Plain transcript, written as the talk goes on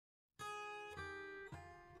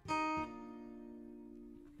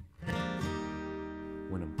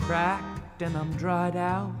when I'm cracked and I'm dried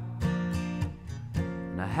out,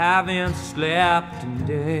 and I haven't slept in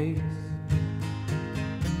days,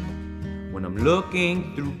 when I'm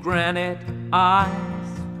looking through granite eyes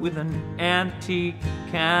with an antique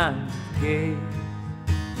kind of gaze.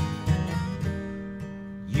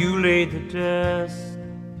 You lay the dust,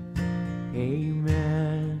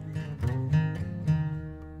 amen.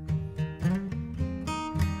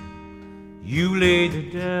 You lay the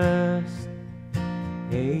dust,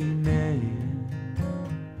 amen.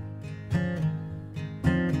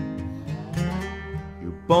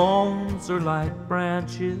 Your bones are like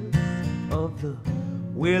branches of the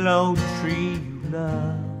willow tree you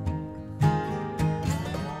love.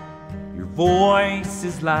 Your voice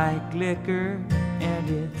is like liquor and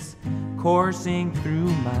it's coursing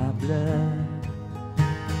through my blood.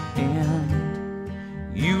 And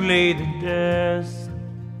you lay the dust,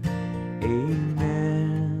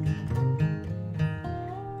 amen.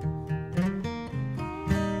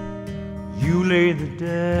 You lay the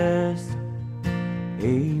dust,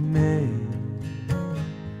 amen.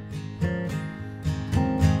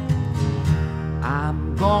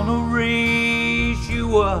 I'm gonna raise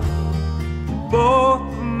you up with both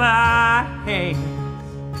of my hands.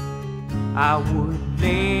 I would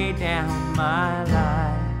lay down my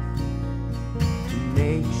life to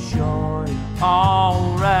make sure you're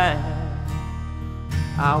alright.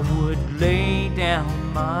 I would lay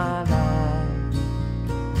down my life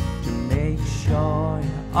to make sure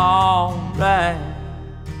you're alright.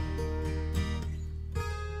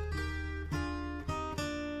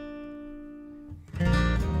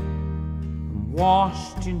 I'm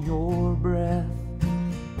washed in your breath,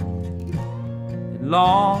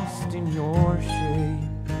 lost in your shape.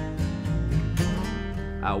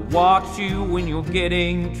 I watch you when you're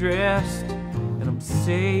getting dressed, and I'm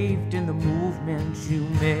saved in the movements you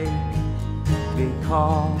make,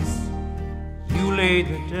 because you lay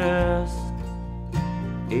the dust,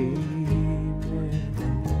 amen.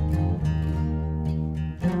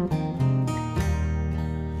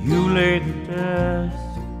 You lay the dust,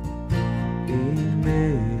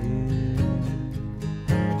 amen.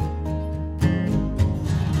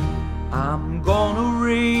 I'm gonna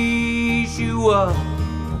raise you up,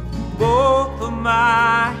 both of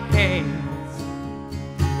my hands.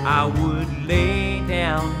 I would lay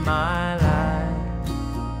down my life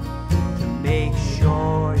to make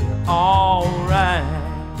sure you're alright.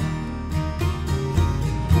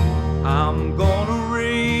 I'm gonna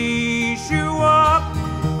raise you up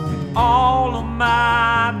with all of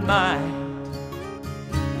my might.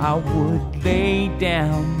 I would lay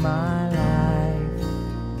down my life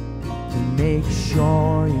to make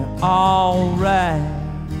sure you're alright.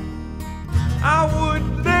 I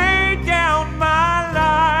would lay down my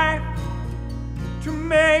life to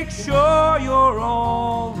make sure you're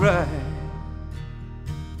alright.